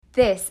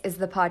This is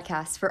the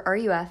podcast for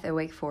RUF at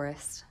Wake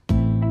Forest.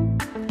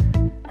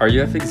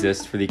 RUF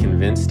exists for the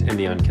convinced and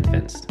the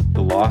unconvinced,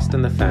 the lost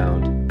and the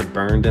found, the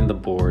burned and the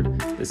bored,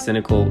 the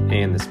cynical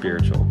and the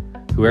spiritual.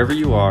 Whoever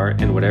you are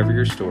and whatever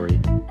your story,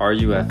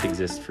 RUF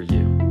exists for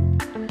you.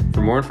 For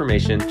more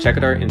information, check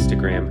out our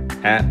Instagram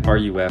at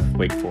RUF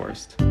Wake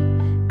Forest.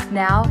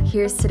 Now,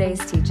 here's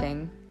today's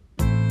teaching.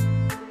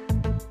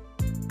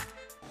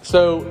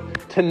 So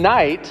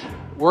tonight,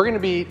 we're going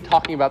to be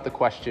talking about the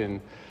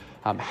question,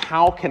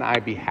 how can I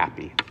be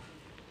happy?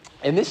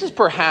 And this is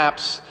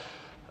perhaps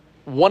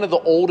one of the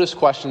oldest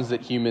questions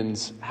that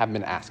humans have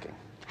been asking.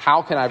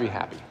 How can I be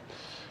happy?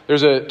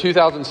 There's a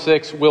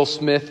 2006 Will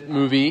Smith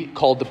movie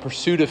called The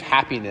Pursuit of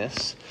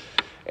Happiness.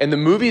 And the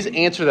movie's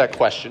answer to that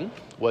question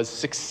was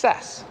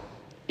success.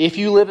 If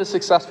you live a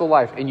successful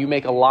life and you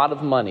make a lot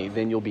of money,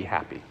 then you'll be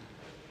happy.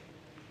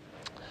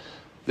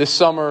 This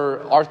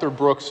summer, Arthur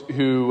Brooks,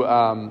 who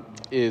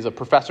is a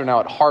professor now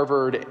at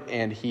Harvard,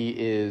 and he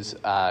is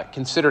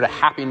considered a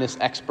happiness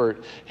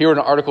expert, he wrote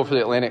an article for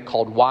The Atlantic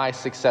called Why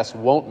Success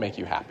Won't Make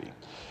You Happy.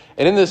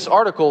 And in this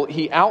article,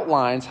 he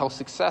outlines how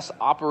success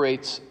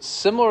operates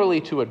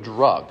similarly to a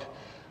drug,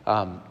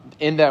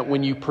 in that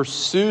when you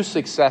pursue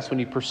success, when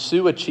you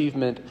pursue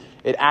achievement,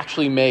 it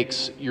actually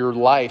makes your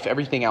life,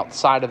 everything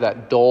outside of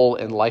that, dull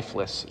and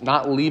lifeless,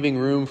 not leaving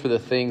room for the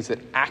things that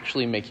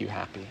actually make you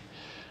happy.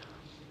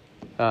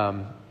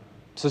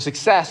 So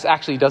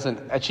achievement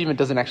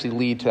doesn't actually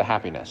lead to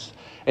happiness.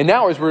 And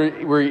now as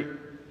we're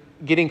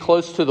getting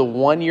close to the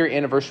 1-year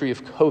anniversary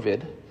of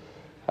COVID,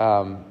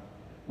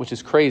 which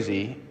is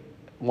crazy,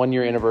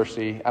 1-year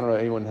anniversary. I don't know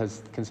if anyone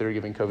has considered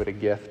giving COVID a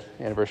gift,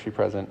 anniversary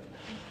present.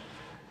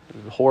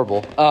 It was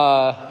horrible.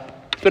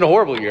 It's been a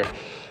horrible year.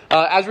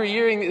 As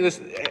we're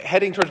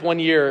heading towards 1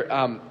 year,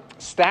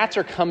 stats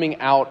are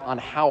coming out on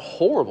how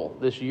horrible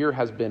this year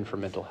has been for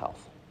mental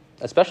health,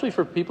 especially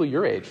for people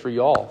your age, for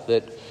y'all,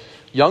 that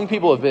young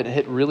people have been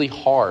hit really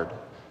hard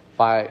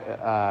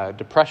by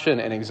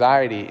depression and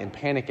anxiety and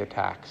panic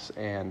attacks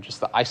and just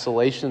the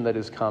isolation that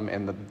has come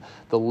and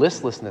the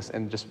listlessness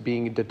and just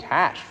being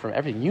detached from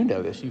everything. You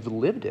know this. You've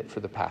lived it for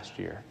the past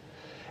year.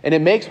 And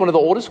it makes one of the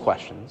oldest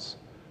questions,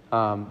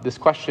 this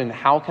question,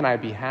 how can I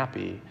be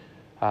happy,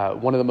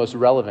 one of the most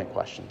relevant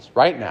questions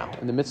right now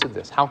in the midst of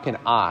this. How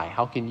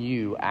can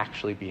you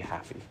actually be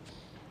happy?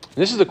 And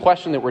this is the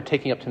question that we're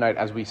taking up tonight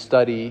as we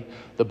study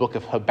the book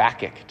of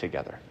Habakkuk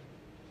together.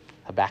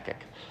 Habakkuk.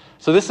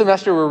 So this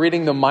semester we're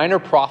reading the Minor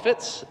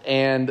Prophets,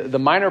 and the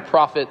Minor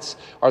Prophets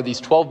are these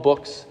 12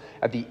 books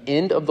at the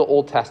end of the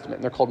Old Testament.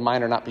 And they're called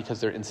minor not because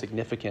they're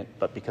insignificant,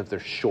 but because they're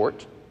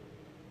short.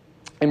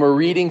 And we're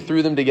reading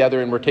through them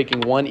together, and we're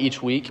taking one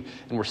each week,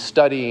 and we're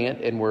studying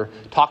it, and we're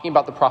talking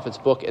about the prophet's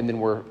book, and then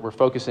we're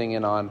focusing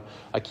in on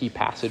a key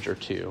passage or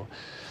two.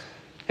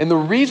 And the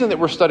reason that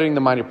we're studying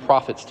the Minor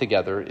Prophets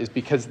together is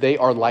because they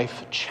are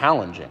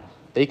life-challenging.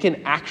 They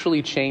can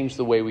actually change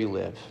the way we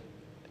live.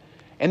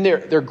 And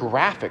they're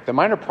graphic. The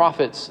Minor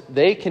Prophets,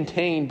 they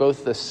contain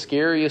both the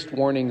scariest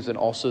warnings and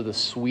also the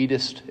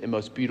sweetest and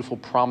most beautiful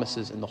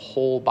promises in the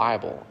whole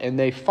Bible. And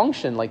they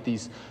function like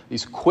these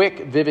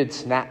quick, vivid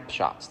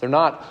snapshots. They're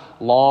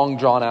not long,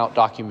 drawn-out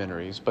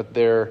documentaries, but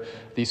they're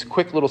these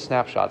quick little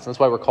snapshots. And that's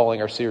why we're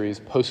calling our series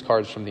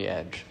Postcards from the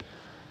Edge.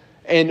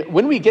 And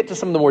when we get to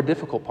some of the more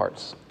difficult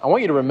parts, I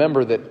want you to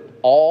remember that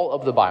all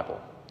of the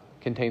Bible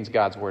contains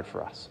God's word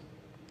for us.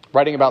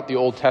 Writing about the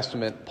Old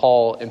Testament,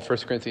 Paul in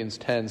 1 Corinthians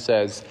 10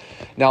 says,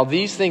 "Now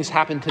these things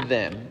happened to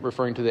them,"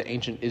 referring to the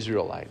ancient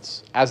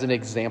Israelites, "as an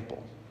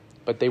example,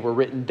 but they were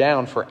written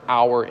down for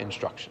our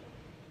instruction."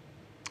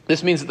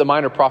 This means that the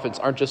Minor Prophets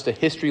aren't just a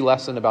history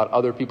lesson about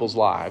other people's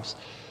lives,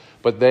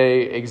 but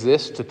they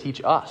exist to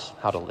teach us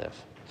how to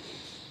live.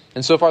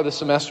 And so far this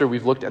semester,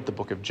 we've looked at the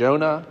book of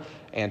Jonah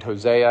and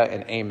Hosea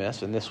and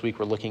Amos, and this week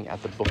we're looking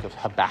at the book of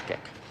Habakkuk.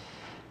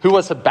 Who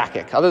was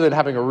Habakkuk? Other than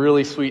having a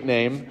really sweet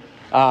name,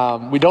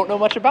 we don't know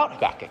much about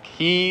Habakkuk.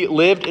 He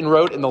lived and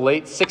wrote in the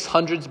late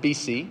 600s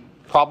BC,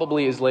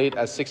 probably as late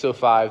as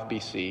 605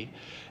 BC.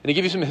 And to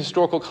give you some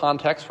historical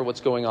context for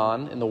what's going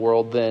on in the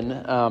world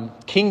then,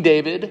 King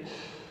David,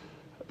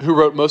 who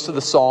wrote most of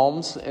the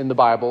Psalms in the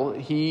Bible,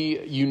 he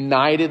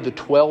united the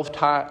 12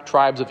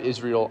 tribes of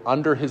Israel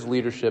under his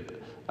leadership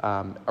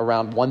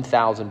around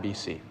 1000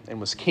 BC and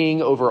was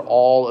king over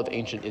all of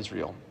ancient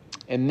Israel.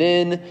 And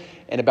then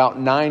in about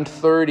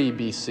 930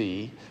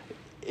 BC,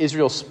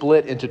 Israel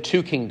split into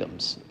two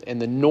kingdoms. In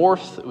the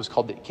north, it was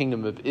called the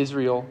Kingdom of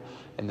Israel,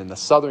 and then the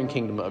southern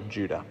kingdom of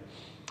Judah.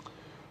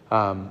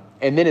 And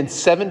then in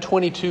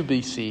 722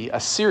 BC,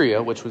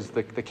 Assyria, which was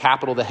the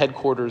capital, the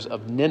headquarters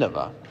of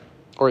Nineveh,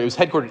 or it was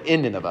headquartered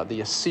in Nineveh, the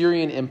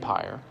Assyrian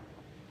Empire,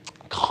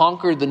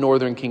 conquered the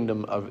northern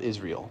kingdom of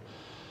Israel.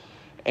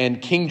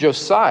 And King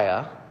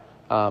Josiah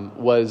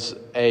was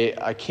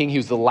a king. He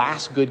was the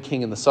last good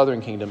king in the southern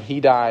kingdom.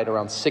 He died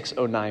around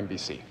 609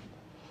 BC.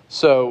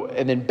 So,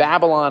 and then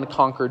Babylon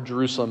conquered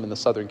Jerusalem in the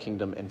southern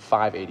kingdom in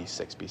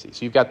 586 BC.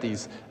 So you've got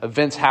these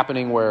events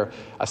happening where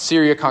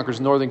Assyria conquers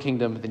the northern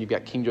kingdom, then you've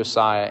got King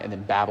Josiah, and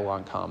then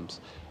Babylon comes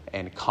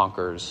and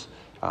conquers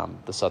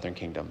the southern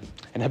kingdom.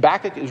 And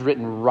Habakkuk is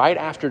written right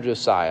after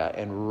Josiah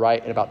and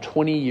right about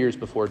 20 years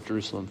before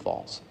Jerusalem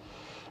falls.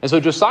 And so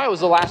Josiah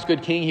was the last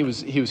good king. He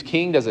was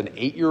kinged as an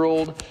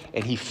 8-year-old,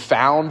 and he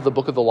found the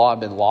book of the law, had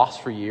been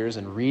lost for years,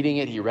 and reading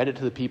it, he read it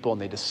to the people, and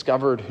they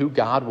discovered who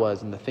God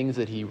was and the things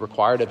that he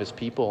required of his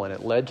people, and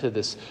it led to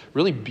this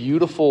really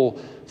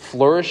beautiful,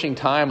 flourishing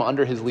time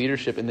under his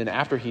leadership. And then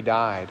after he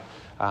died,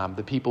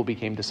 the people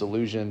became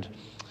disillusioned.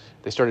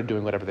 They started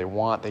doing whatever they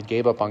want. They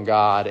gave up on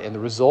God, and the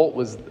result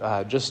was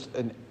just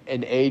an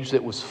age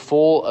that was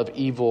full of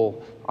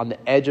evil, on the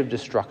edge of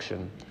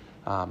destruction.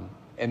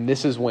 And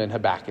this is when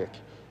Habakkuk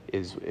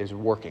is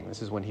working.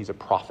 This is when he's a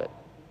prophet.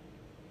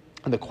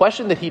 And the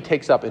question that he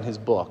takes up in his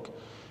book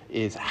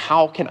is,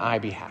 how can I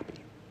be happy?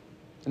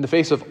 In the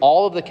face of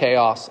all of the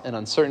chaos and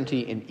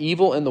uncertainty and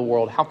evil in the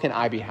world, how can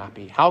I be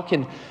happy? How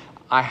can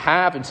I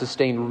have and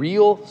sustain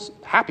real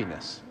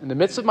happiness in the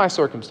midst of my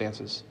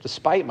circumstances,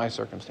 despite my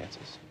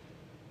circumstances?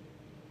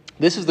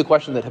 This is the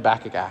question that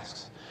Habakkuk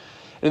asks.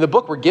 And in the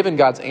book, we're given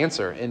God's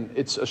answer. And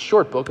it's a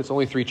short book. It's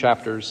only 3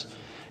 chapters.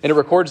 And it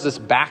records this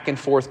back and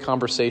forth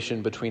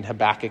conversation between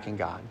Habakkuk and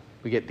God.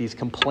 We get these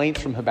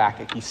complaints from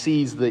Habakkuk. He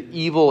sees the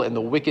evil and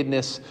the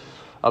wickedness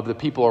of the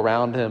people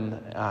around him,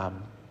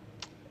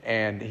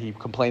 and he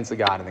complains to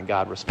God, and then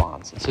God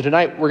responds. And so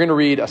tonight we're going to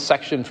read a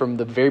section from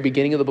the very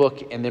beginning of the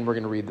book, and then we're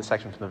going to read the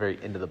section from the very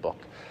end of the book.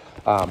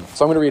 So I'm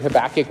going to read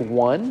Habakkuk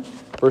 1,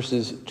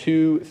 verses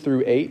 2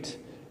 through 8,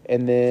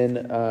 and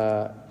then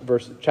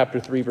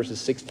chapter 3,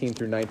 verses 16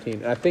 through 19.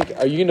 And I think,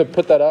 are you going to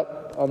put that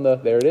up on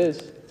there it is.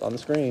 It's on the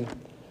screen.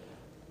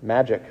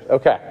 Magic.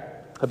 Okay.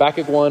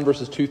 Habakkuk 1,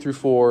 verses 2 through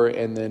 4,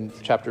 and then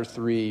chapter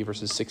 3,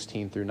 verses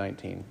 16 through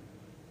 19.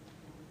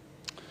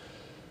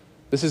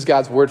 This is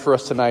God's word for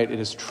us tonight. It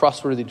is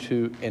trustworthy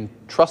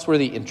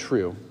and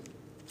true,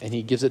 and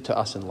he gives it to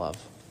us in love.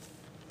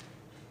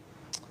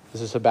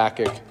 This is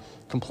Habakkuk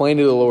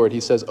complaining to the Lord.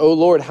 He says, "O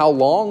Lord, how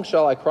long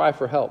shall I cry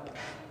for help,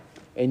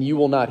 and you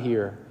will not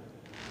hear?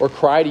 Or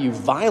cry to you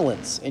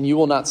violence, and you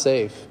will not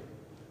save?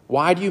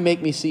 Why do you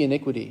make me see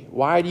iniquity?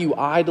 Why do you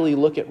idly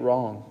look at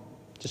wrong?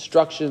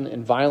 Destruction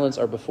and violence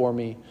are before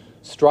me.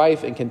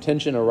 Strife and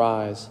contention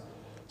arise.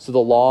 So the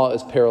law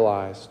is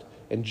paralyzed,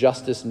 and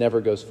justice never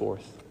goes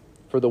forth.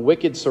 For the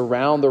wicked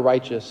surround the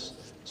righteous,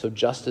 so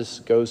justice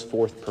goes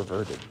forth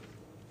perverted."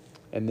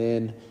 And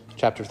then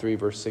chapter 3,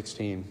 verse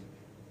 16.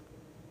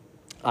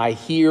 "I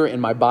hear and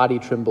my body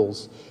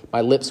trembles. My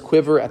lips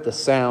quiver at the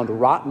sound.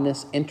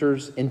 Rottenness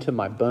enters into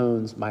my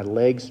bones. My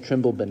legs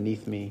tremble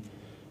beneath me.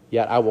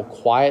 Yet I will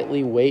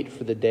quietly wait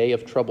for the day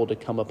of trouble to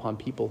come upon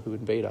people who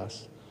invade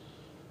us.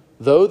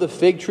 Though the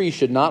fig tree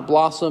should not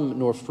blossom,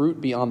 nor fruit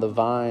be on the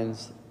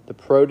vines, the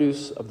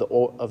produce of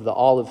the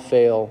olive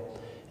fail,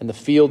 and the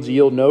fields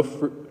yield no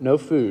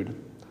food,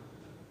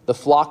 the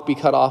flock be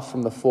cut off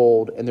from the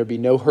fold, and there be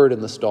no herd in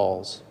the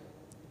stalls.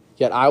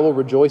 Yet I will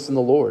rejoice in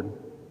the Lord.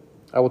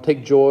 I will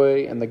take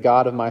joy in the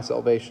God of my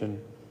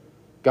salvation.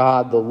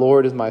 God, the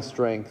Lord, is my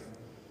strength.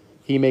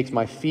 He makes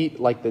my feet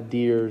like the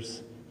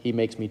deer's. He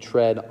makes me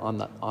tread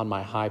on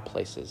my high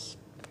places."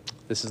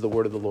 This is the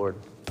word of the Lord.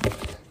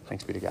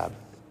 Thanks be to God.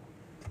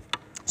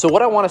 So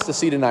what I want us to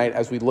see tonight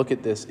as we look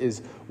at this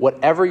is,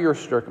 whatever your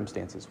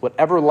circumstances,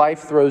 whatever life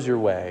throws your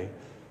way,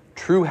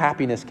 true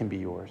happiness can be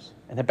yours.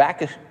 And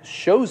Habakkuk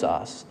shows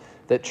us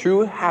that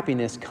true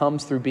happiness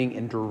comes through being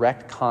in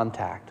direct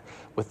contact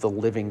with the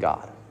living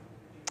God.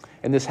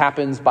 And this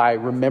happens by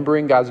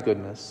remembering God's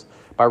goodness,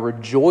 by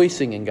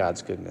rejoicing in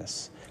God's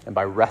goodness, and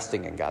by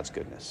resting in God's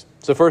goodness.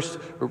 So first,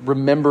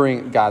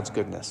 remembering God's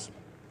goodness.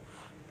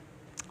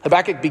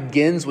 Habakkuk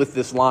begins with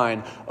this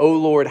line, "O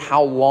Lord,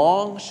 how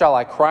long shall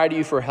I cry to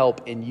you for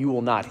help, and you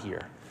will not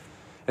hear?"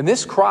 And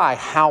this cry,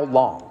 "how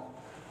long?"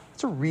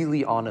 it's a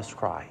really honest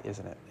cry,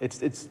 isn't it?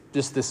 It's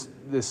just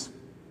this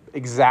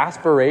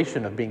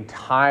exasperation of being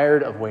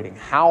tired of waiting.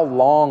 How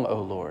long, O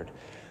Lord?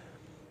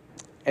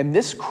 And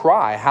this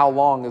cry, "how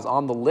long?" is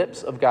on the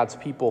lips of God's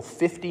people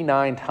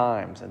 59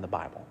 times in the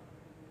Bible.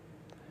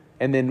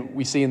 And then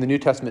we see in the New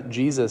Testament,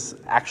 Jesus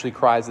actually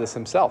cries this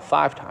himself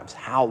 5 times.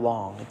 How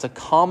long? It's a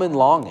common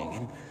longing.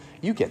 And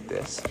you get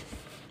this.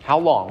 How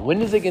long?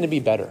 When is it going to be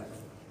better?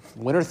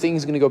 When are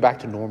things going to go back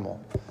to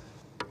normal?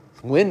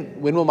 When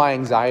will my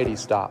anxiety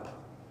stop?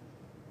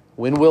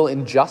 When will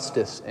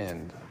injustice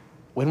end?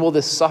 When will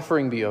this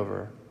suffering be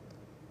over?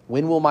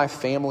 When will my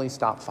family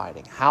stop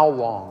fighting? How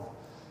long?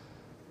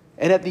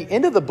 And at the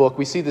end of the book,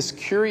 we see this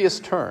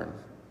curious turn.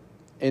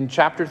 In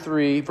chapter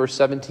 3, verse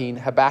 17,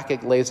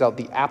 Habakkuk lays out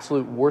the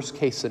absolute worst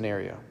case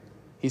scenario.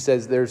 He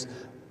says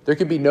there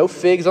could be no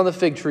figs on the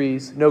fig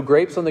trees, no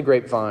grapes on the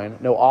grapevine,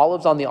 no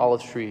olives on the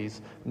olive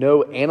trees,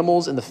 no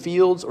animals in the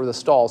fields or the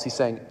stalls. He's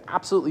saying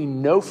absolutely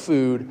no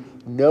food,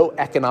 no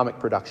economic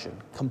production,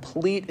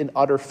 complete and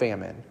utter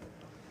famine.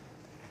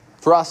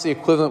 For us, the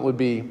equivalent would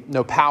be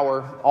no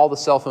power, all the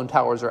cell phone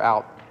towers are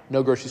out,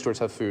 no grocery stores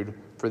have food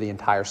for the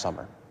entire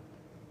summer.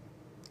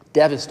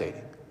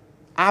 Devastating,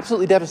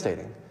 absolutely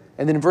devastating.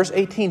 And then in verse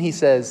 18, he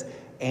says,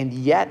 "And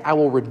yet I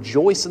will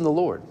rejoice in the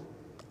Lord.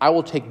 I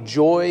will take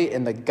joy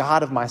in the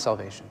God of my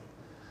salvation."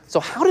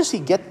 So how does he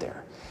get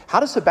there? How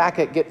does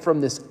Habakkuk get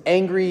from this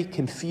angry,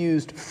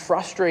 confused,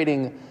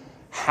 frustrating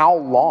how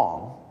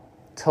long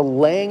to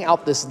laying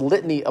out this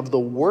litany of the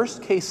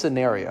worst case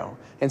scenario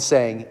and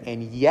saying,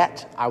 and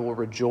yet I will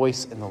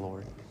rejoice in the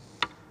Lord?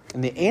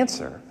 And the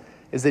answer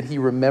is that he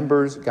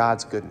remembers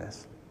God's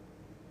goodness.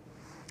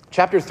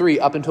 Chapter 3,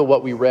 up until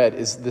what we read,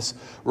 is this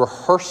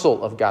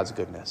rehearsal of God's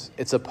goodness.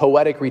 It's a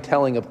poetic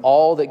retelling of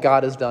all that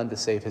God has done to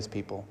save his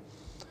people.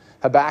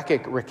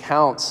 Habakkuk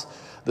recounts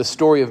the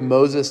story of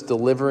Moses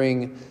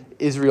delivering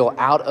Israel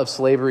out of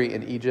slavery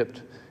in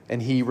Egypt,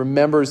 and he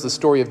remembers the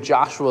story of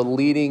Joshua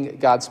leading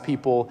God's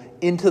people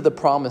into the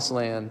promised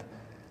land.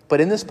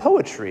 But in this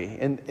poetry,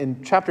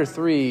 in chapter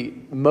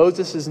 3,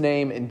 Moses'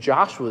 name and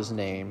Joshua's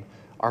name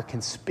are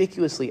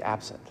conspicuously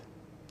absent.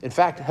 In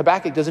fact,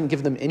 Habakkuk doesn't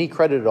give them any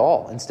credit at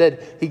all.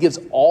 Instead, he gives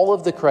all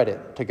of the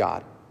credit to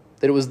God,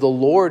 that it was the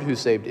Lord who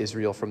saved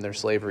Israel from their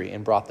slavery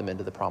and brought them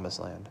into the promised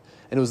land.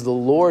 And it was the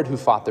Lord who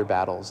fought their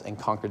battles and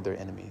conquered their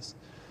enemies.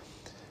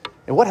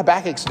 And what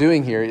Habakkuk's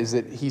doing here is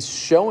that he's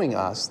showing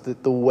us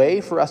that the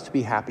way for us to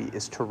be happy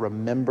is to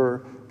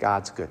remember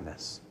God's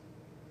goodness,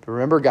 to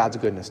remember God's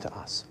goodness to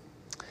us.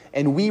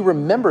 And we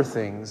remember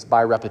things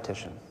by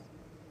repetition.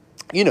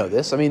 You know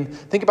this. I mean,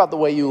 think about the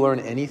way you learn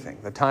anything.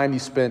 The time you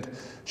spent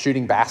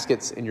shooting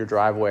baskets in your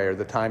driveway, or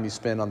the time you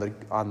spend on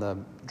the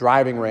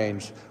driving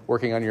range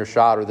working on your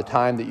shot, or the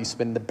time that you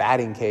spend in the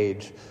batting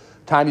cage,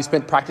 time you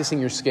spent practicing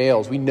your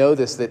scales. We know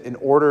this, that in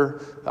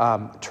order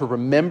to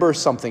remember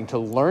something, to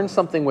learn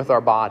something with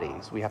our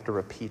bodies, we have to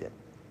repeat it.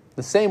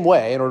 The same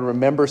way, in order to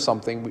remember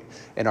something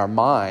in our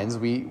minds,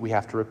 we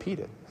have to repeat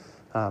it.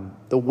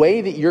 The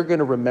way that you're going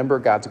to remember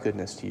God's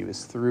goodness to you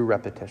is through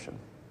repetition.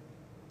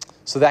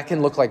 So that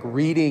can look like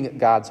reading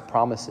God's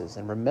promises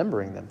and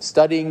remembering them,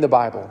 studying the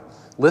Bible,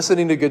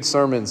 listening to good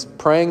sermons,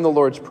 praying the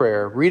Lord's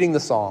Prayer, reading the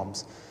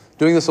Psalms,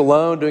 doing this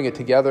alone, doing it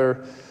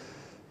together,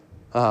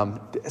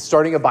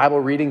 starting a Bible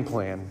reading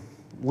plan,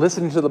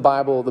 listening to the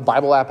Bible. The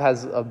Bible app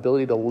has the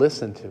ability to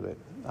listen to it,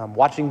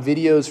 watching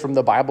videos from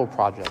the Bible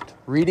Project,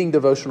 reading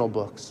devotional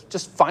books,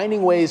 just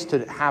finding ways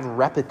to have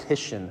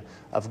repetition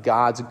of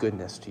God's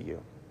goodness to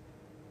you.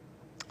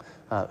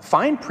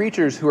 Find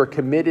preachers who are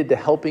committed to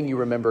helping you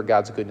remember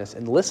God's goodness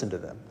and listen to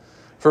them.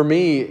 For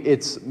me,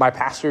 it's my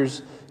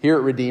pastors here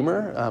at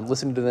Redeemer,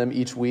 listening to them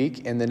each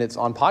week, and then it's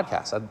on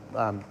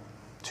podcasts.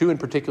 Two in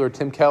particular,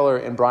 Tim Keller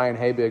and Brian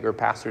Habig, are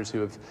pastors who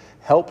have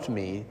helped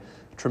me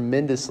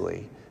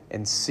tremendously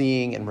in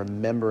seeing and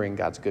remembering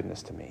God's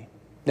goodness to me.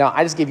 Now,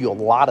 I just gave you a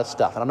lot of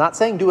stuff, and I'm not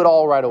saying do it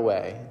all right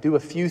away. Do a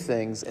few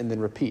things and then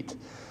repeat.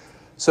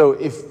 So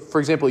if, for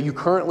example, you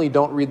currently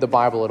don't read the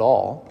Bible at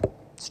all,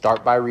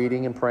 start by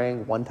reading and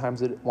praying one time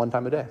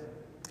a day.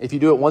 If you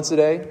do it once a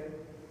day,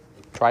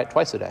 try it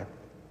twice a day.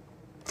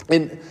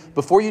 And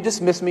before you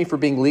dismiss me for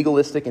being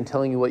legalistic and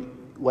telling you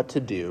what to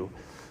do,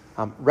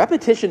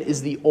 repetition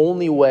is the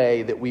only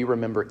way that we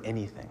remember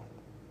anything.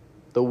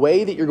 The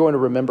way that you're going to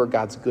remember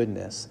God's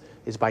goodness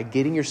is by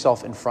getting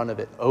yourself in front of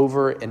it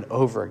over and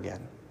over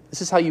again.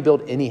 This is how you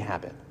build any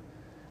habit.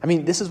 I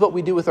mean, this is what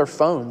we do with our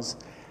phones.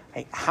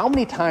 Hey, how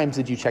many times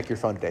did you check your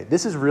phone today?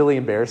 This is really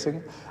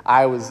embarrassing.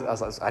 I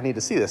need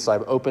to see this. So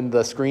I've opened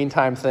the screen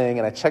time thing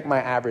and I checked my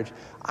average.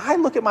 I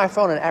look at my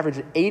phone and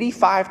average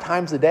 85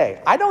 times a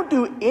day. I don't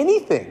do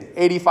anything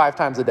 85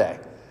 times a day.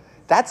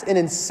 That's an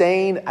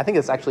insane, I think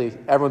it's actually,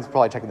 everyone's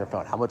probably checking their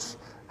phone. How much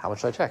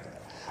should I check?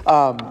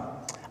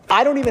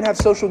 I don't even have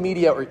social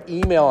media or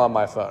email on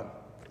my phone,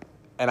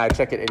 and I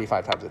check it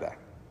 85 times a day.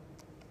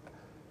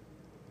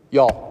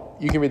 Y'all,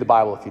 you can read the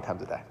Bible a few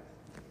times a day.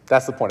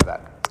 That's the point of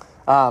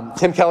that.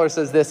 Tim Keller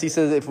says this. He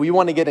says, if we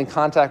want to get in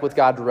contact with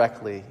God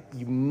directly,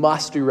 you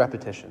must do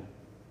repetition.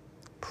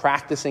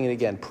 Practicing it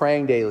again,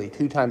 praying daily,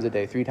 2 times a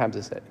day, 3 times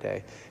a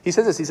day. He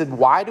says this. He said,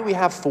 why do we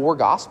have 4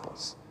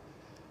 Gospels?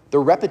 The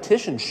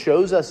repetition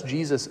shows us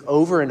Jesus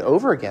over and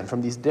over again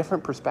from these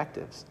different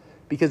perspectives.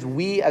 Because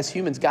we as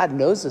humans, God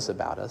knows this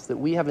about us, that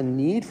we have a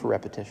need for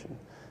repetition.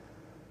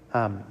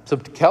 So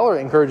Keller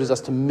encourages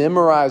us to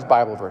memorize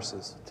Bible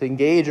verses, to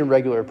engage in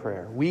regular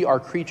prayer. We are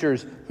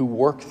creatures who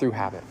work through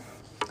habit.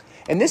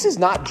 And this is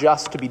not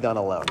just to be done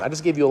alone. I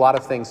just gave you a lot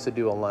of things to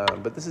do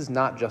alone, but this is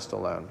not just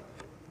alone.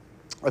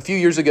 A few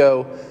years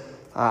ago,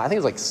 I think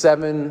it was like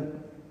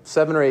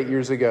 7 or 8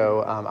 years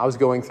ago, I was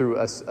going through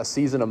a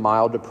season of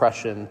mild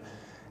depression,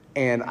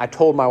 and I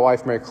told my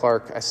wife, Mary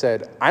Clark, I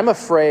said, I'm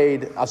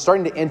afraid, I was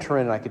starting to enter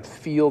in, and I could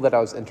feel that I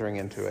was entering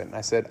into it. And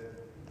I said,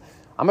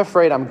 I'm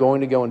afraid I'm going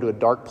to go into a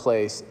dark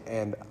place,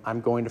 and I'm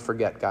going to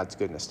forget God's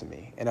goodness to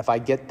me. And if I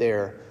get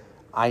there,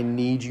 I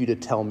need you to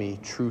tell me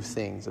true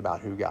things about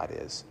who God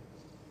is.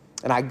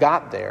 And I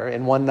got there,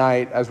 and one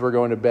night as we're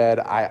going to bed,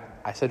 I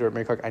said to her,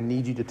 Mary Clark, I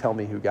need you to tell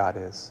me who God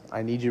is.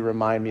 I need you to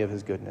remind me of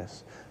his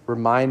goodness.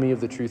 Remind me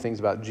of the true things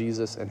about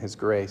Jesus and his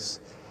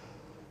grace.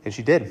 And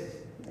she did.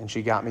 And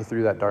she got me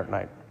through that dark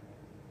night.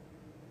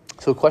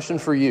 So a question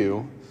for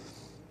you,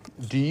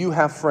 do you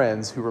have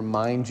friends who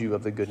remind you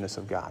of the goodness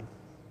of God?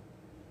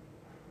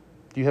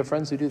 Do you have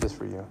friends who do this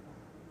for you?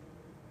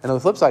 And on the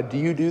flip side, do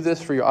you do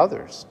this for your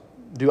others?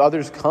 Do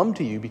others come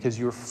to you because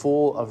you're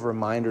full of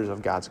reminders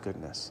of God's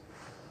goodness?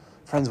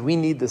 Friends, we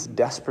need this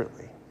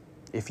desperately.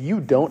 If you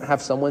don't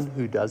have someone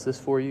who does this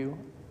for you,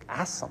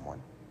 ask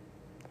someone.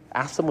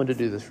 Ask someone to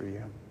do this for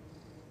you.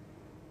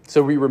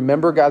 So we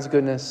remember God's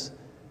goodness,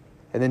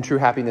 and then true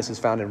happiness is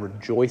found in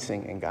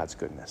rejoicing in God's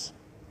goodness.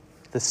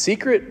 The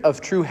secret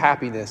of true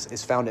happiness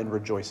is found in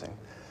rejoicing,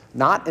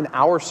 not in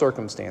our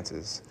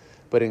circumstances,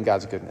 but in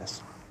God's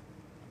goodness.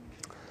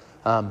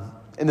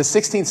 In the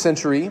 16th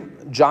century,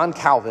 John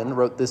Calvin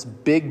wrote this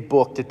big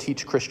book to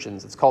teach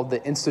Christians. It's called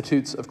The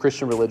Institutes of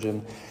Christian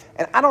Religion.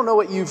 And I don't know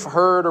what you've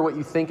heard or what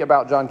you think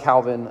about John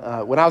Calvin.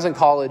 When I was in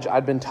college,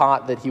 I'd been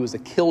taught that he was a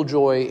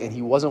killjoy and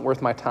he wasn't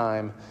worth my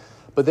time.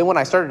 But then when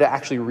I started to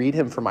actually read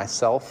him for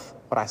myself,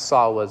 what I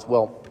saw was,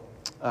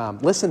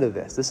 listen to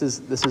this. This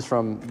is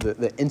from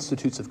the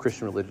Institutes of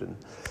Christian Religion.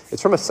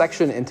 It's from a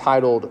section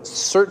entitled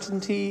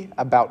 "Certainty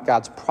About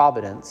God's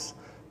Providence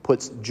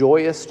Puts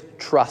Joyous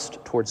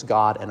Trust Towards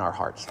God in Our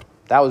Hearts."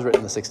 That was written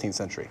in the 16th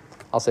century.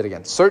 I'll say it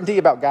again. Certainty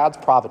about God's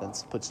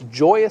providence puts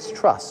joyous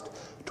trust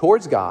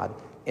towards God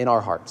in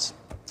our hearts.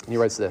 And he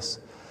writes this: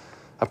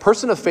 "A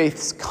person of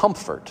faith's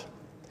comfort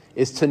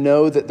is to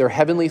know that their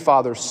heavenly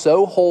Father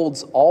so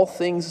holds all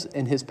things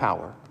in his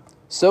power,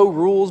 so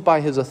rules by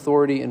his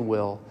authority and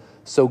will,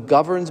 so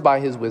governs by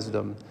his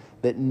wisdom,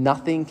 that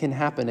nothing can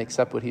happen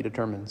except what he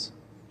determines.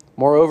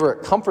 Moreover,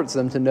 it comforts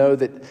them to know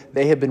that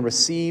they have been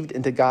received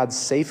into God's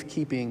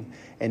safekeeping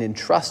and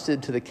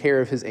entrusted to the care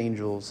of his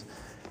angels,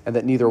 and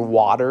that neither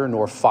water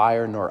nor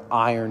fire nor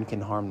iron can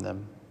harm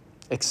them,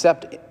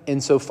 except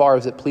insofar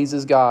as it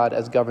pleases God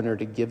as governor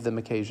to give them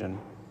occasion.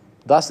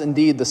 Thus,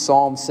 indeed, the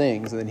psalm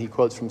sings," and then he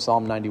quotes from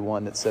Psalm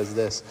 91 that says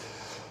this: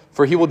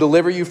 "For he will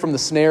deliver you from the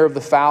snare of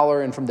the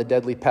fowler and from the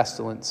deadly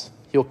pestilence.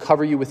 He'll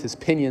cover you with his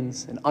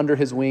pinions, and under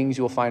his wings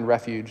you will find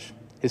refuge.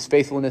 His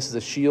faithfulness is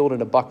a shield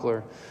and a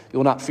buckler. You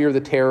will not fear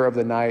the terror of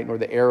the night, nor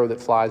the arrow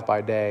that flies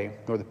by day,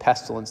 nor the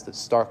pestilence that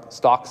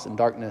stalks in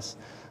darkness,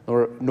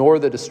 nor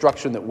the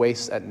destruction that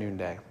wastes at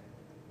noonday."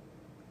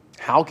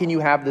 How can you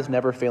have this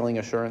never-failing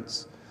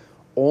assurance?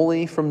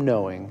 Only from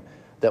knowing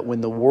that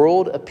when the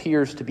world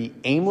appears to be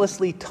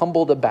aimlessly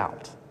tumbled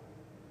about,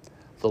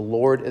 the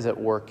Lord is at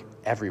work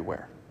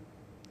everywhere,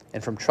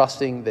 and from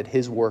trusting that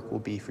his work will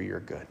be for your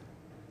good.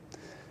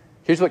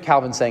 Here's what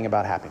Calvin's saying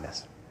about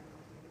happiness.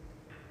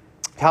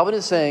 Calvin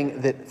is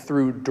saying that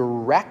through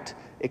direct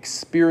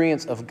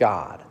experience of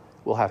God,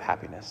 we'll have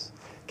happiness.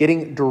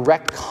 Getting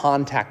direct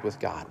contact with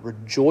God,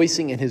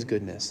 rejoicing in his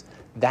goodness,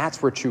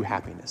 that's where true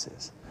happiness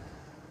is.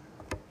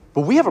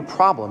 But we have a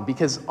problem,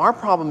 because our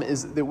problem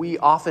is that we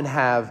often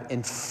have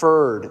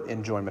inferred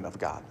enjoyment of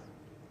God.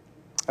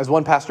 As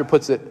one pastor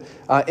puts it,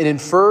 an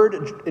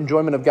inferred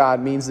enjoyment of God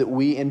means that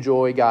we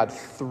enjoy God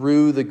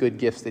through the good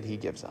gifts that he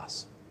gives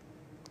us.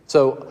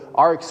 So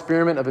our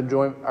experience of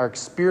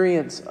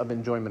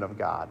enjoyment of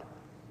God,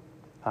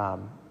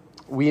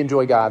 we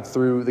enjoy God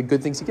through the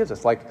good things he gives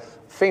us, like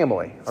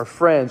family, our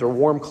friends, or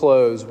warm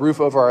clothes, roof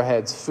over our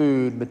heads,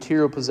 food,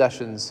 material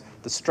possessions,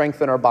 the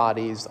strength in our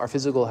bodies, our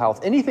physical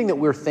health, anything that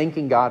we're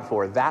thanking God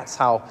for. That's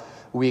how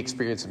we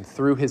experience him,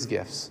 through his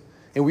gifts.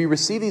 And we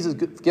receive these as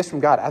gifts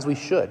from God, as we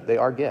should. They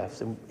are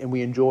gifts, and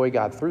we enjoy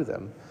God through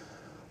them.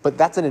 But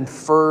that's an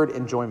inferred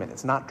enjoyment.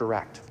 It's not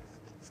direct.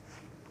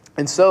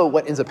 And so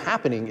what ends up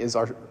happening is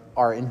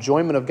our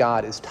enjoyment of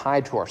God is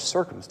tied to our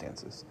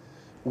circumstances.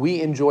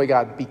 We enjoy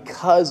God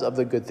because of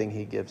the good thing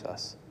he gives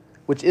us,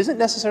 which isn't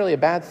necessarily a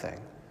bad thing.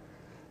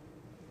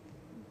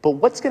 But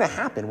what's going to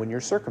happen when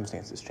your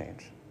circumstances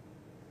change?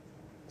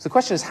 So the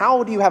question is,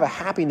 how do you have a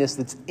happiness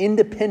that's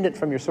independent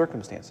from your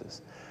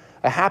circumstances?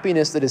 A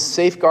happiness that is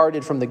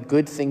safeguarded from the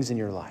good things in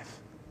your life?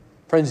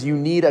 Friends, you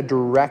need a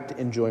direct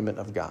enjoyment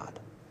of God.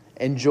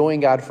 Enjoying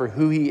God for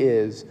who he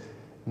is,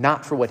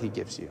 not for what he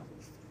gives you.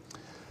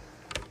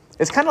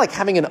 It's kind of like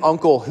having an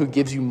uncle who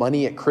gives you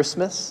money at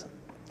Christmas,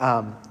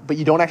 but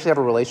you don't actually have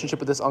a relationship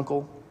with this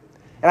uncle.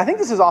 And I think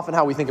this is often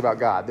how we think about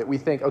God, that we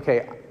think,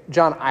 okay,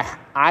 John,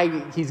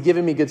 he's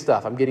giving me good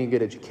stuff. I'm getting a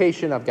good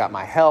education. I've got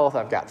my health.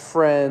 I've got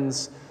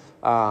friends.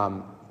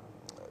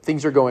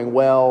 Things are going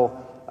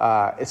well.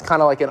 It's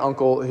kind of like an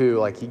uncle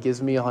who, he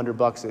gives me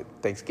 $100 at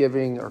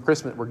Thanksgiving or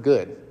Christmas. We're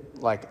good.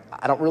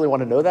 I don't really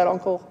want to know that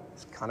uncle.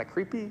 It's kind of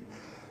creepy.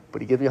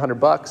 But he gives me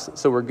 $100,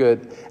 so we're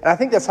good. And I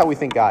think that's how we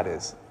think God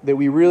is, that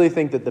we really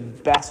think that the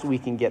best we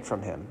can get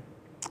from him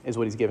is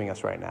what he's giving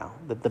us right now.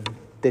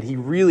 That he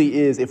really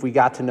is, if we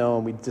got to know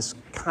him, we just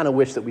kind of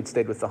wish that we'd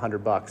stayed with the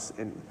 $100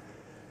 and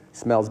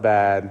smells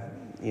bad,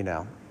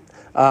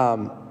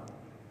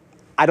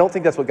 I don't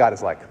think that's what God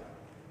is like.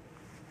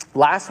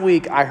 Last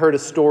week, I heard a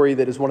story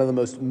that is one of the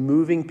most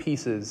moving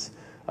pieces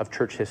of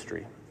church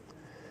history.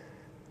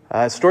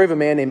 A story of a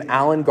man named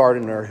Alan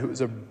Gardiner, who was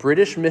a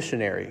British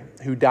missionary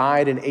who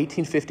died in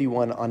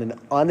 1851 on an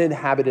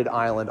uninhabited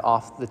island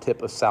off the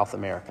tip of South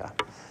America.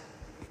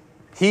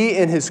 He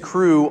and his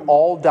crew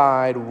all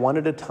died one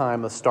at a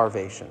time of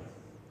starvation.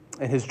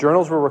 And his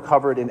journals were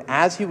recovered, and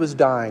as he was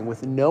dying,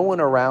 with no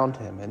one around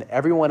him and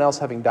everyone else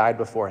having died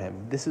before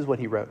him, this is what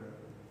he wrote.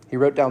 He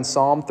wrote down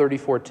Psalm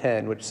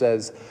 34:10, which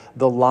says,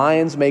 "The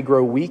lions may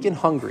grow weak and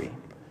hungry,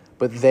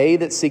 but they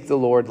that seek the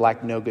Lord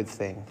lack no good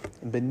thing.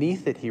 And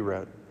beneath it, he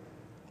wrote,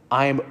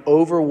 I am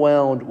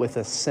overwhelmed with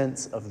a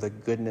sense of the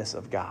goodness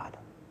of God.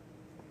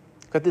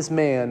 Got this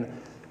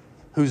man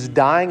who's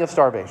dying of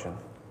starvation.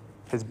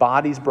 His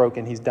body's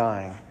broken. He's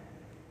dying.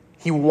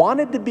 He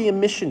wanted to be a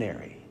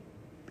missionary.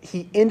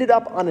 He ended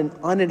up on an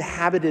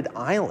uninhabited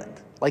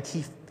island. Like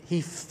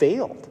he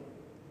failed.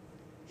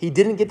 He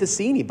didn't get to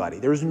see anybody.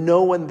 There was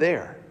no one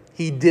there.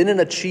 He didn't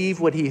achieve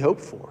what he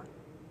hoped for.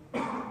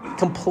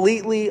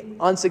 Completely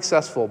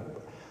unsuccessful.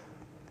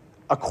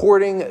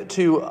 According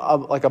to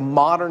a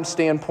modern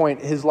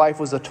standpoint, his life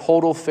was a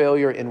total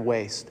failure and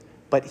waste.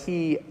 But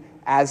he,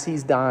 as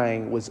he's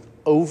dying, was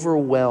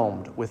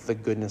overwhelmed with the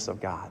goodness of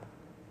God.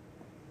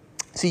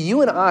 See,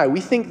 you and I,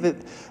 we think that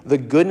the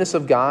goodness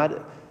of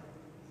God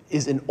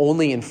is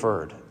only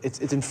inferred. It's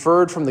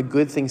inferred from the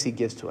good things he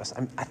gives to us.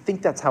 I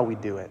think that's how we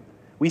do it.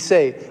 We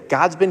say,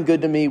 God's been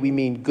good to me. We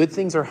mean good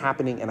things are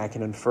happening and I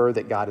can infer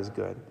that God is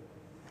good.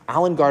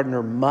 Alan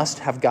Gardner must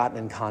have gotten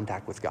in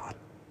contact with God.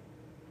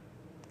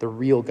 The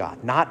real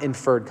God, not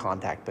inferred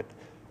contact,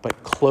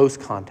 but close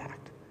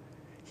contact.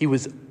 He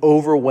was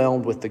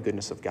overwhelmed with the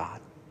goodness of God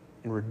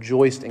and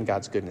rejoiced in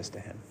God's goodness to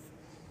him.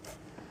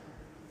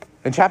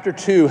 In chapter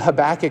 2,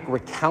 Habakkuk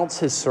recounts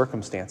his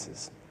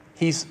circumstances.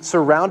 He's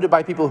surrounded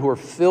by people who are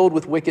filled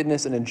with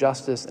wickedness and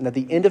injustice. And at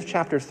the end of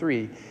chapter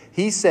 3,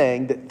 he's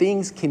saying that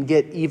things can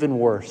get even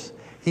worse.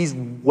 He's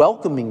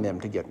welcoming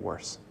them to get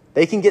worse.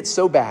 They can get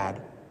so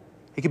bad.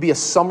 It could be a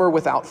summer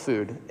without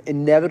food,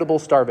 inevitable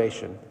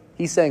starvation.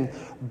 He's saying,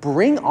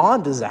 bring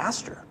on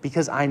disaster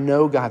because I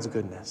know God's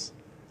goodness.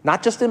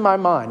 Not just in my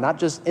mind, not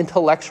just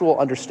intellectual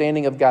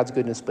understanding of God's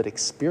goodness, but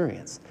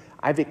experience.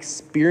 I've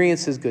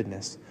experienced his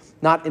goodness.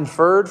 Not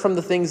inferred from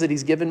the things that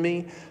he's given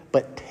me,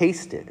 but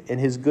tasted in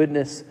his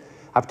goodness.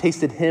 I've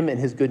tasted him and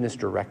his goodness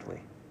directly.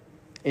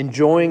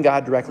 Enjoying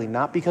God directly,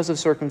 not because of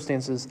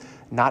circumstances,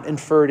 not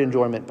inferred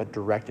enjoyment, but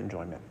direct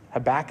enjoyment.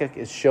 Habakkuk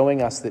is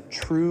showing us that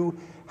true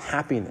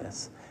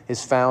happiness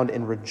is found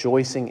in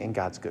rejoicing in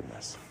God's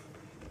goodness.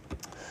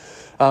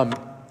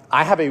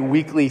 I have a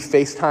weekly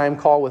FaceTime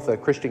call with a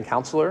Christian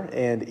counselor,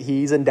 and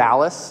he's in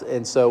Dallas,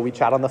 and so we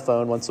chat on the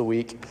phone once a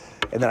week,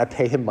 and then I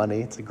pay him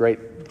money. It's a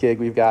great gig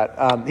we've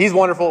got. He's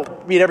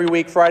wonderful. Meet every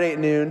week, Friday at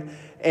noon,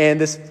 and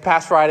this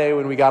past Friday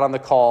when we got on the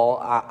call,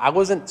 I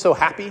wasn't so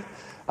happy.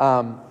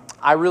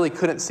 I really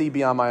couldn't see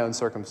beyond my own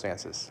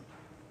circumstances.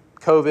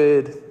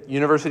 COVID,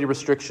 university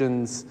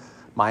restrictions,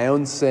 my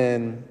own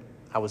sin.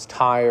 I was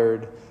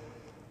tired.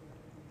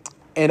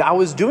 And I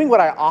was doing what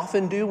I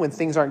often do when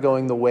things aren't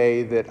going the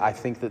way that I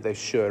think that they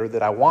should or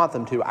that I want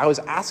them to. I was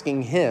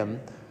asking him,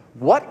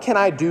 what can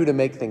I do to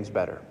make things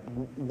better?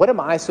 What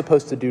am I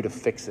supposed to do to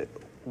fix it?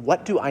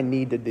 What do I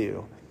need to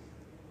do?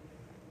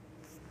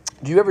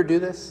 Do you ever do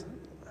this?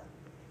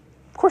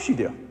 Of course you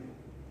do.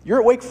 You're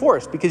at Wake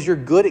Forest because you're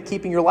good at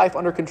keeping your life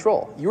under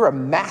control. You're a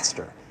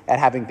master at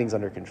having things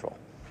under control.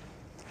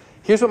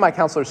 Here's what my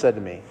counselor said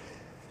to me.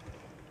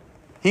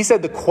 He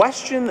said, the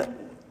question,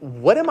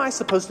 what am I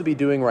supposed to be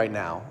doing right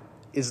now,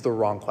 is the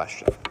wrong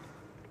question.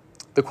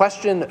 The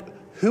question,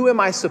 who am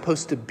I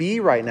supposed to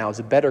be right now, is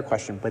a better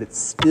question, but it's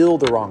still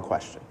the wrong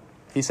question.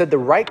 He said the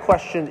right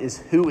question is,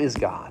 who is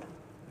God?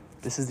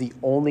 This is the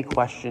only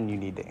question you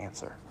need to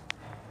answer.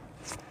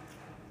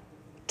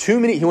 He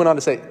went on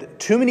to say,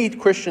 too many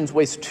Christians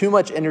waste too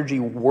much energy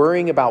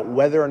worrying about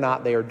whether or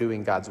not they are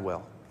doing God's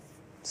will.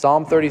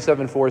 Psalm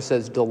 37:4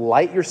 says,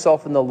 delight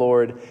yourself in the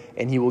Lord,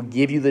 and he will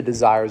give you the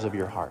desires of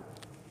your heart.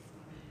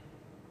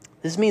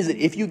 This means that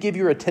if you give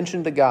your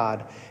attention to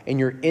God and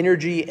your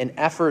energy and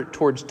effort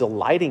towards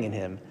delighting in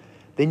him,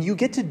 then you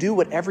get to do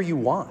whatever you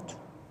want.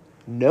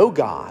 Know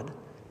God,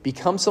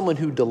 become someone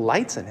who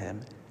delights in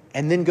him,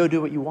 and then go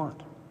do what you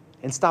want.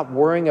 And stop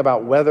worrying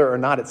about whether or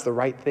not it's the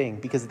right thing,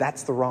 because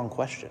that's the wrong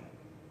question.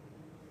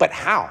 But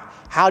how?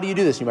 How do you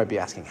do this, you might be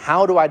asking?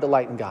 How do I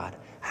delight in God?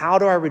 How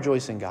do I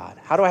rejoice in God?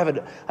 How do I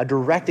have a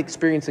direct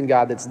experience in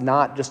God that's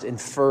not just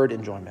inferred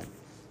enjoyment?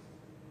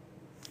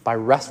 By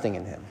resting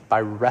in him,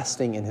 by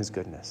resting in his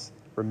goodness.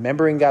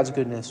 Remembering God's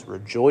goodness,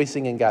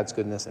 rejoicing in God's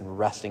goodness, and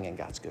resting in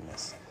God's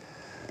goodness.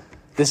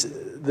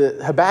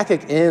 The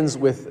Habakkuk ends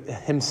with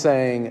him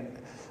saying,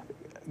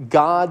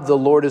 God, the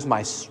Lord, is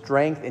my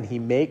strength, and he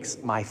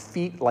makes my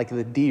feet like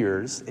the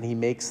deer's, and he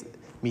makes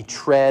me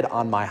tread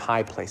on my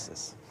high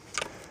places.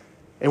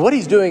 And what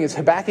he's doing is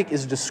Habakkuk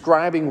is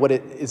describing what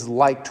it is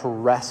like to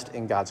rest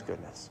in God's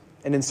goodness.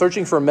 And in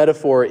searching for a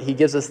metaphor, he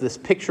gives us this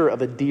picture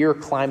of a deer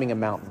climbing a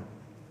mountain.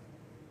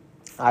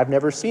 I've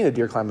never seen a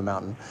deer climb a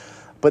mountain,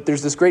 but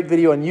there's this great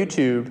video on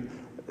YouTube.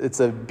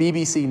 It's a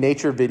BBC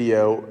Nature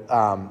video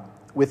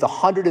with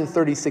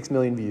 136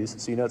 million views,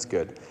 so you know it's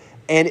good.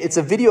 And it's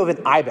a video of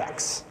an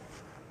ibex,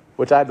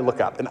 which I had to look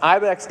up. An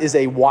ibex is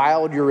a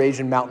wild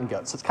Eurasian mountain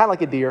goat, so it's kind of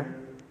like a deer.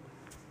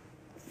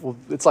 Well,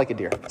 it's like a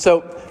deer.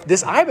 So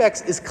this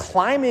ibex is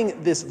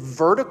climbing this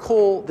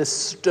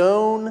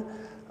stone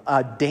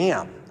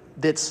dam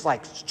that's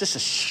like just a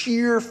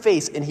sheer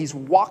face, and he's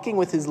walking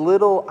with his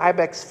little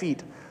ibex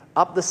feet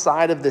up the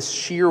side of this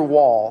sheer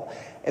wall,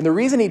 And the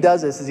reason he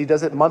does this is he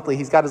does it monthly.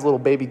 He's got his little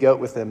baby goat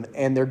with him,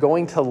 and they're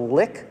going to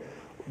lick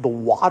the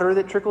water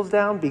that trickles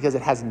down because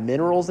it has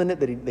minerals in it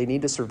that they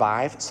need to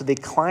survive. So they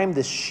climb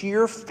the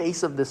sheer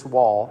face of this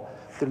wall,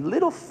 their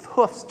little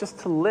hoofs, just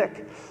to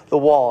lick the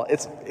wall.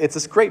 It's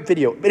this great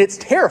video, but it's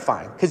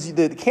terrifying because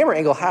the camera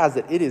angle has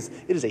that it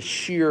is a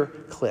sheer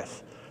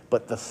cliff.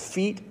 But the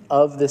feet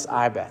of this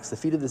ibex, the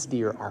feet of this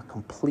deer, are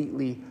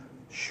completely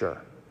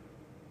sure.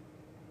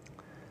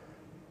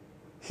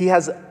 He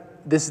has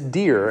this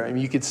deer, I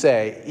mean, you could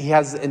say, he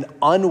has an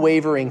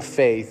unwavering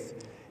faith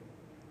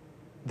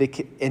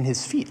in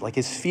his feet. Like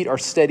his feet are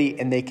steady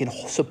and they can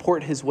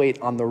support his weight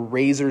on the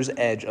razor's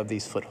edge of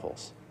these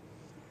footholds.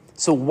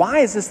 So why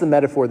is this the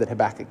metaphor that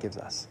Habakkuk gives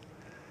us?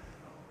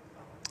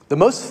 The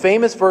most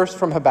famous verse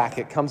from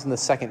Habakkuk comes in the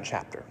 2nd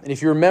chapter. And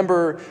if you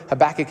remember,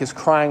 Habakkuk is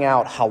crying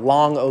out, "How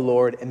long, O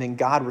Lord?" And then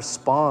God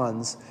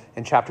responds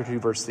in chapter 2,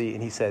 verse 3,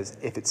 and he says,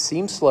 "If it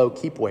seems slow,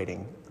 keep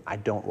waiting. I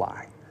don't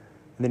lie."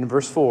 And then in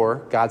verse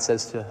 4, God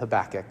says to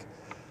Habakkuk,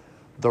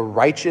 "The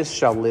righteous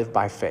shall live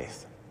by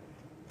faith."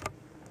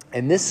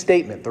 And this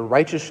statement, "the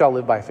righteous shall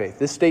live by faith,"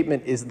 this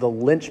statement is the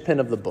linchpin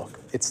of the book.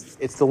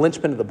 It's the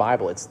linchpin of the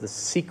Bible. It's the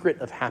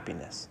secret of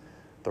happiness.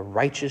 The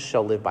righteous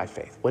shall live by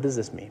faith. What does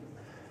this mean?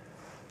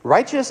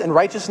 Righteous and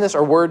righteousness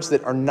are words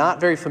that are not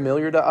very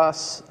familiar to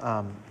us.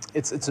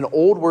 It's an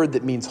old word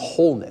that means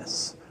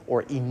wholeness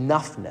or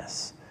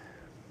enoughness.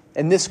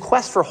 And this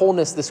quest for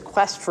wholeness, this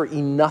quest for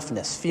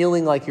enoughness,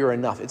 feeling like you're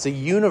enough, it's a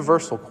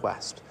universal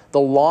quest. The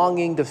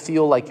longing to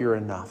feel like you're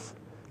enough,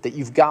 that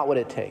you've got what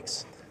it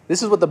takes.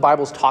 This is what the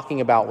Bible's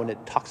talking about when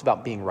it talks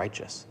about being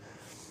righteous.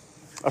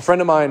 A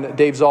friend of mine,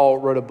 Dave Zoll,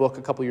 wrote a book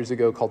a couple years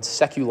ago called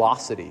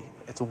Seculosity.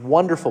 It's a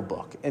wonderful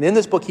book. And in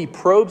this book, he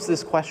probes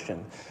this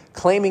question,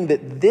 claiming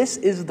that this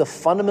is the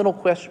fundamental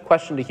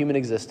question to human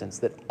existence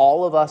that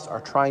all of us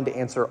are trying to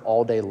answer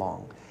all day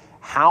long.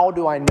 How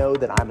do I know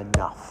that I'm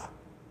enough?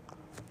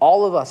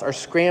 All of us are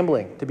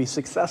scrambling to be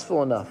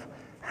successful enough,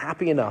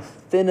 happy enough,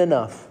 thin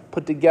enough,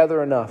 put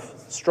together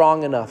enough,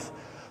 strong enough,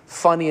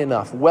 funny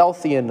enough,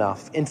 wealthy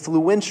enough,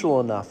 influential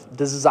enough,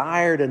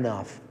 desired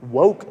enough,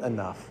 woke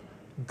enough,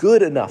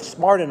 good enough,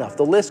 smart enough.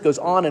 The list goes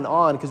on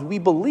because we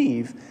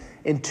believe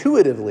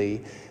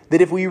intuitively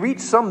that if we reach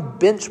some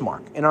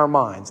benchmark in our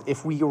minds,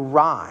 if we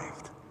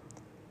arrived,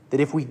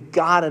 that if we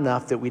got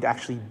enough, that we'd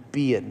actually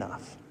be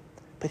enough.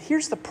 But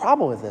here's the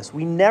problem with this.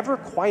 We never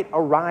quite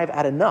arrive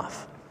at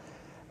enough.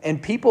 And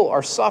people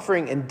are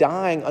suffering and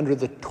dying under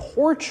the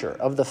torture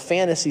of the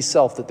fantasy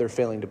self that they're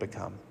failing to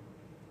become.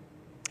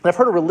 And I've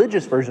heard a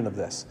religious version of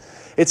this.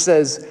 It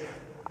says,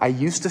 I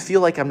used to feel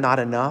like I'm not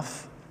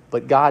enough,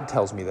 but God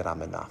tells me that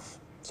I'm enough.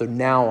 So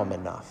now I'm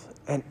enough.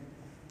 And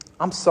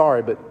I'm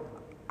sorry, but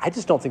I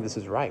just don't think this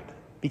is right.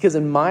 Because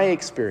in my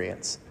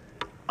experience,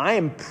 I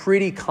am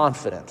pretty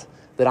confident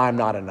that I'm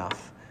not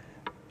enough.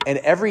 And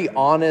every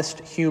honest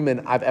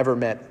human I've ever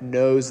met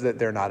knows that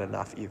they're not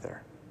enough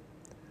either.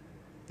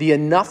 The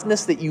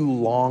enoughness that you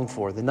long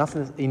for, the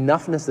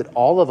enoughness that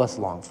all of us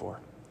long for,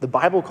 the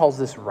Bible calls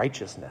this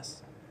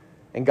righteousness.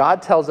 And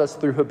God tells us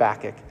through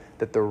Habakkuk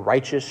that the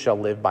righteous shall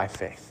live by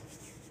faith.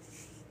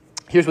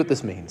 Here's what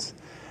this means.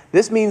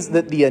 This means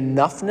that the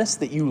enoughness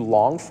that you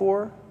long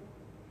for,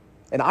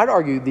 and I'd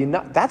argue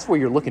that's where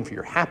you're looking for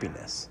your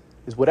happiness,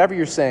 is whatever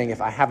you're saying,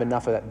 if I have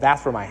enough of that,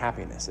 that's where my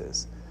happiness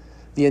is.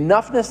 The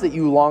enoughness that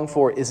you long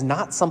for is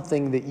not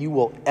something that you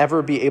will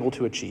ever be able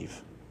to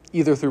achieve,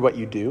 either through what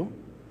you do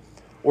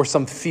or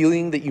some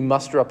feeling that you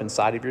muster up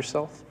inside of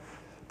yourself.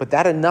 But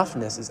that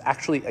enoughness is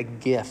actually a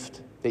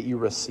gift that you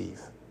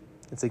receive.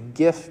 It's a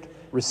gift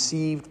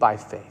received by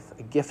faith,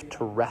 a gift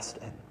to rest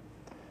in.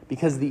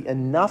 Because the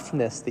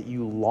enoughness that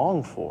you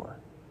long for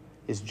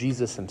is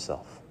Jesus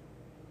himself.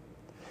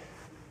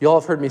 You all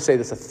have heard me say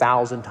this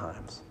 1,000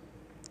 times.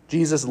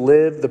 Jesus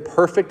lived the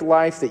perfect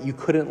life that you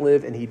couldn't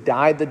live, and he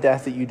died the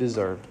death that you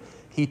deserved.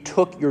 He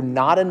took your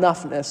not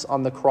enoughness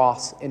on the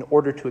cross in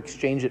order to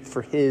exchange it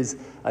for his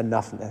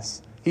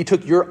enoughness. He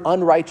took your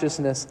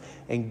unrighteousness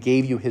and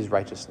gave you his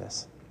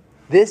righteousness.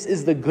 This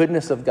is the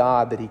goodness of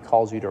God that he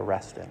calls you to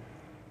rest in.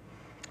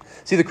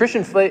 See, the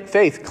Christian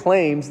faith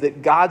claims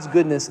that God's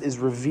goodness is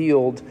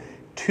revealed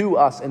to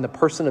us in the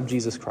person of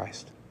Jesus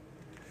Christ,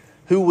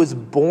 who was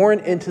born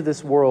into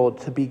this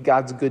world to be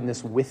God's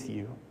goodness with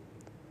you,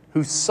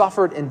 who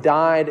suffered and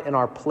died in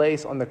our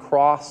place on the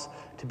cross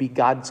to be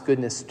God's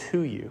goodness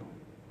to you,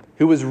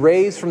 who was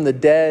raised from the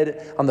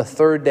dead on the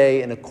third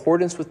day in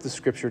accordance with the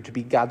scripture to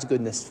be God's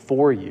goodness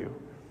for you,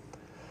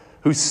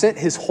 who sent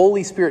his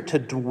Holy Spirit to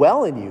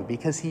dwell in you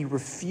because he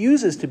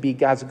refuses to be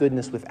God's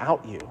goodness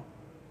without you,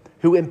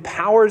 who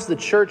empowers the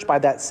church by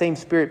that same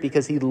Spirit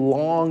because he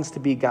longs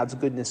to be God's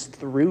goodness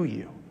through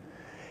you,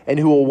 and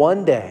who will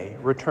one day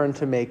return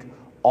to make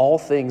all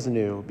things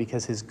new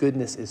because his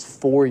goodness is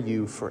for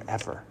you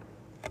forever.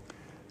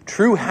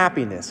 True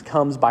happiness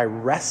comes by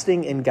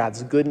resting in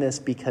God's goodness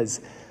because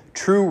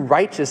true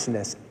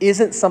righteousness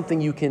isn't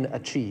something you can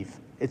achieve.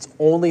 It's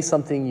only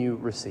something you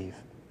receive.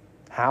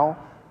 How?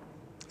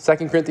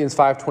 2 Corinthians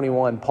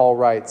 5:21, Paul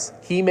writes,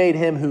 he made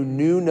him who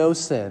knew no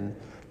sin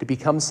to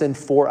become sin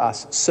for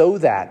us so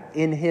that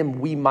in him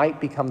we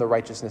might become the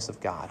righteousness of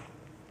God.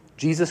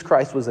 Jesus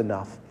Christ was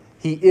enough.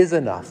 He is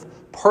enough,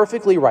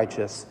 perfectly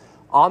righteous.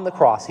 On the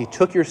cross, he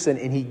took your sin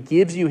and he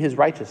gives you his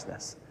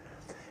righteousness.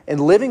 And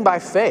living by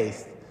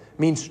faith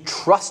means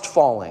trust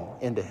falling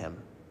into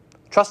him.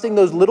 Trusting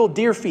those little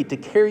deer feet to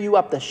carry you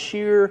up the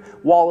sheer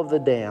wall of the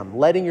dam,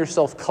 letting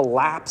yourself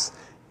collapse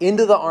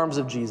into the arms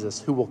of Jesus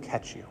who will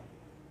catch you.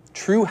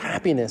 True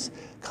happiness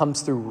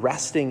comes through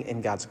resting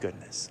in God's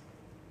goodness.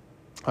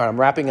 All right, I'm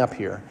wrapping up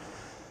here.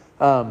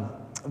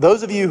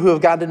 Those of you who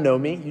have gotten to know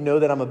me, you know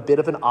that I'm a bit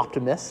of an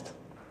optimist,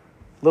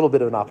 a little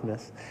bit of an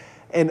optimist.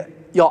 And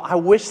y'all, I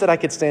wish that I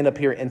could stand up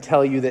here and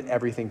tell you that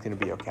everything's going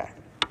to be okay.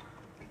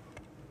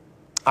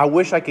 I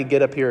wish I could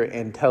get up here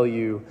and tell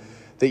you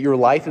that your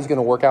life is going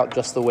to work out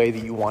just the way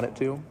that you want it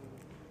to,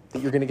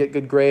 that you're going to get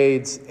good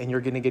grades and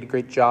you're going to get a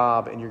great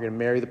job and you're going to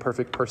marry the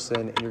perfect person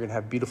and you're going to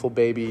have beautiful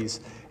babies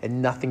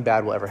and nothing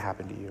bad will ever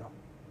happen to you.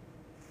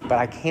 But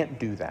I can't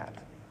do that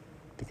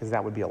because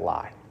that would be a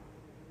lie.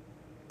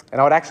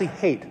 And I would actually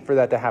hate for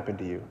that to happen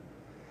to you.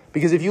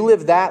 Because if you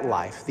live that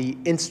life, the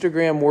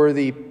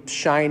Instagram-worthy,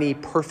 shiny,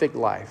 perfect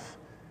life,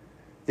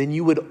 then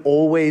you would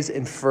always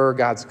infer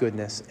God's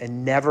goodness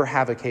and never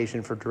have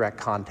occasion for direct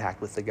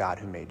contact with the God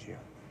who made you.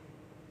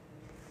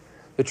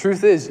 The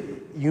truth is,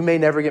 you may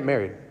never get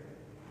married.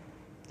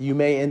 You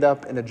may end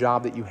up in a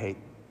job that you hate.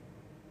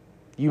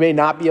 You may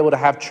not be able to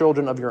have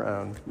children of your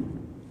own.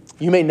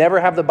 You may never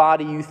have the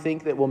body you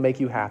think that will make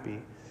you happy.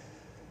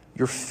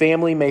 Your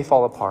family may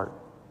fall apart.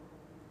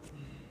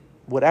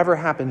 Whatever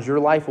happens, your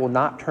life will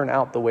not turn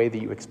out the way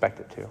that you expect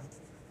it to.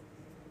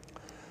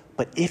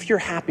 But if your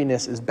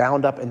happiness is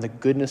bound up in the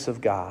goodness of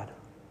God,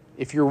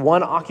 if your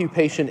one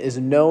occupation is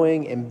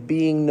knowing and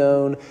being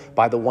known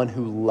by the one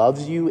who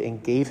loves you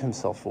and gave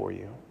himself for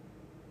you,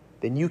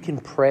 then you can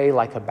pray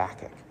like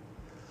Habakkuk.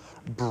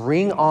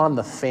 Bring on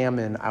the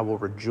famine, I will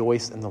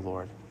rejoice in the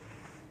Lord.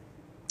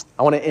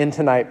 I want to end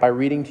tonight by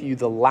reading to you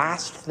the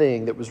last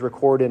thing that was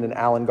recorded in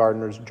Alan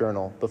Gardner's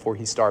journal before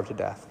he starved to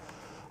death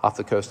off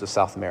the coast of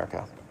South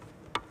America.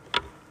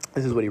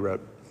 This is what he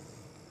wrote.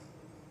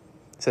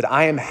 He said,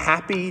 I am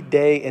happy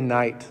day and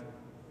night,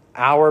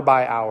 hour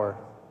by hour.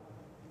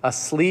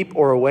 Asleep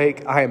or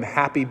awake, I am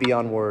happy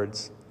beyond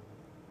words.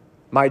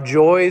 My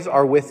joys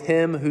are with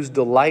him whose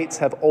delights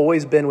have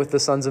always been with the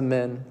sons of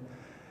men,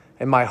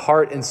 and my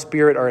heart and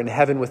spirit are in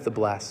heaven with the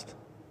blessed.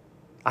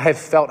 I have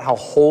felt how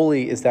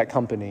holy is that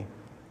company.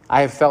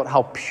 I have felt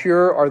how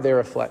pure are their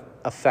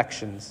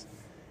affections.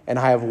 And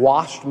I have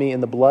washed me in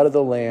the blood of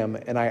the Lamb,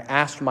 and I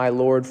asked my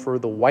Lord for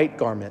the white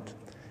garment,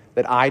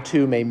 that I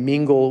too may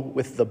mingle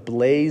with the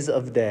blaze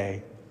of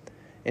day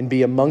and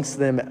be amongst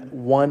them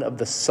one of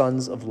the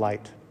sons of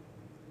light.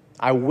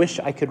 I wish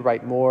I could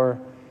write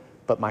more,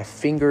 but my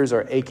fingers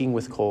are aching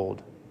with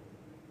cold,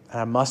 and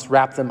I must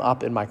wrap them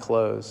up in my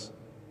clothes.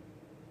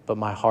 But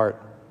my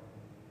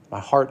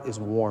heart is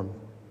warm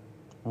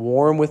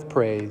with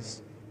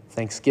praise,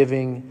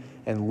 thanksgiving,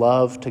 and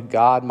love to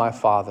God my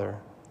Father,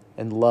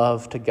 and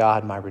love to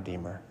God my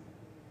Redeemer.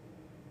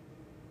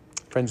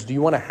 Friends, do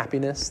you want a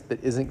happiness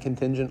that isn't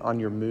contingent on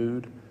your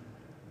mood?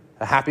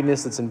 A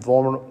happiness that's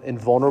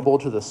invulnerable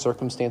to the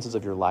circumstances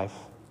of your life?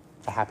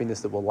 A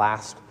happiness that will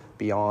last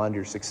beyond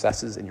your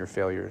successes and your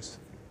failures?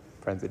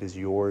 Friends, it is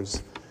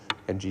yours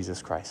in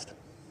Jesus Christ.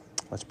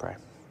 Let's pray.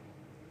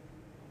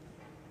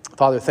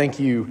 Father, thank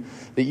you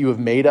that you have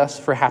made us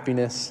for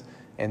happiness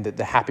and that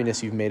the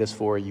happiness you've made us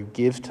for, you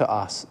give to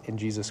us in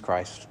Jesus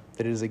Christ.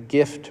 That it is a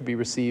gift to be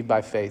received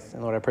by faith.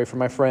 And Lord, I pray for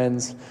my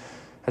friends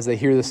as they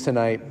hear this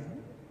tonight.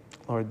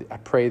 Lord, I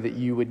pray that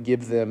you would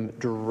give them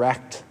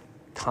direct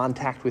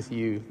contact with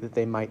you, that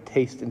they might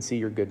taste and see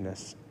your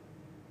goodness.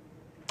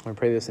 I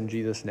pray this in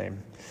Jesus'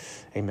 name.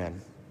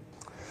 Amen.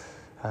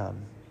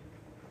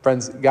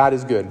 Friends, God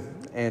is good,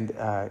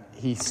 and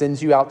he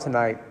sends you out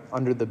tonight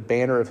under the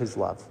banner of his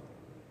love.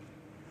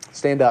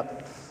 Stand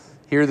up,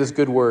 hear this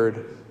good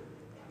word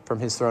from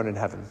his throne in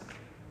heaven.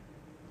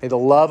 May the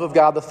love of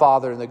God the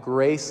Father and the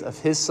grace of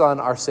his Son,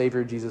 our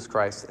Savior, Jesus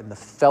Christ, and the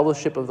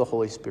fellowship of the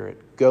Holy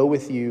Spirit go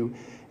with you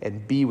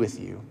and be with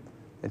you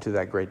into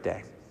that great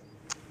day.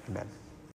 Amen.